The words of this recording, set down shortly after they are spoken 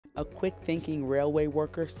A quick-thinking railway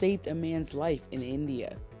worker saved a man's life in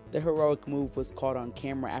India. The heroic move was caught on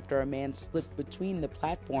camera after a man slipped between the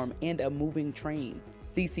platform and a moving train.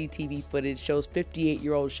 CCTV footage shows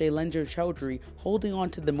 58-year-old Shailendra Chaudhary holding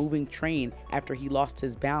onto the moving train after he lost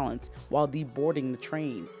his balance while deboarding the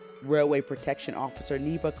train. Railway Protection Officer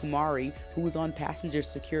Nipa Kumari, who was on passenger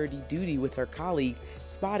security duty with her colleague,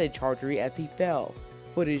 spotted Chaudhary as he fell.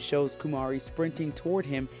 Footage shows Kumari sprinting toward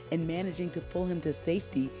him and managing to pull him to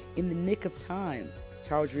safety in the nick of time.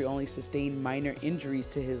 Chaudhary only sustained minor injuries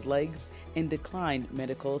to his legs and declined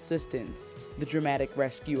medical assistance. The dramatic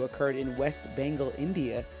rescue occurred in West Bengal,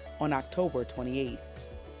 India on October 28.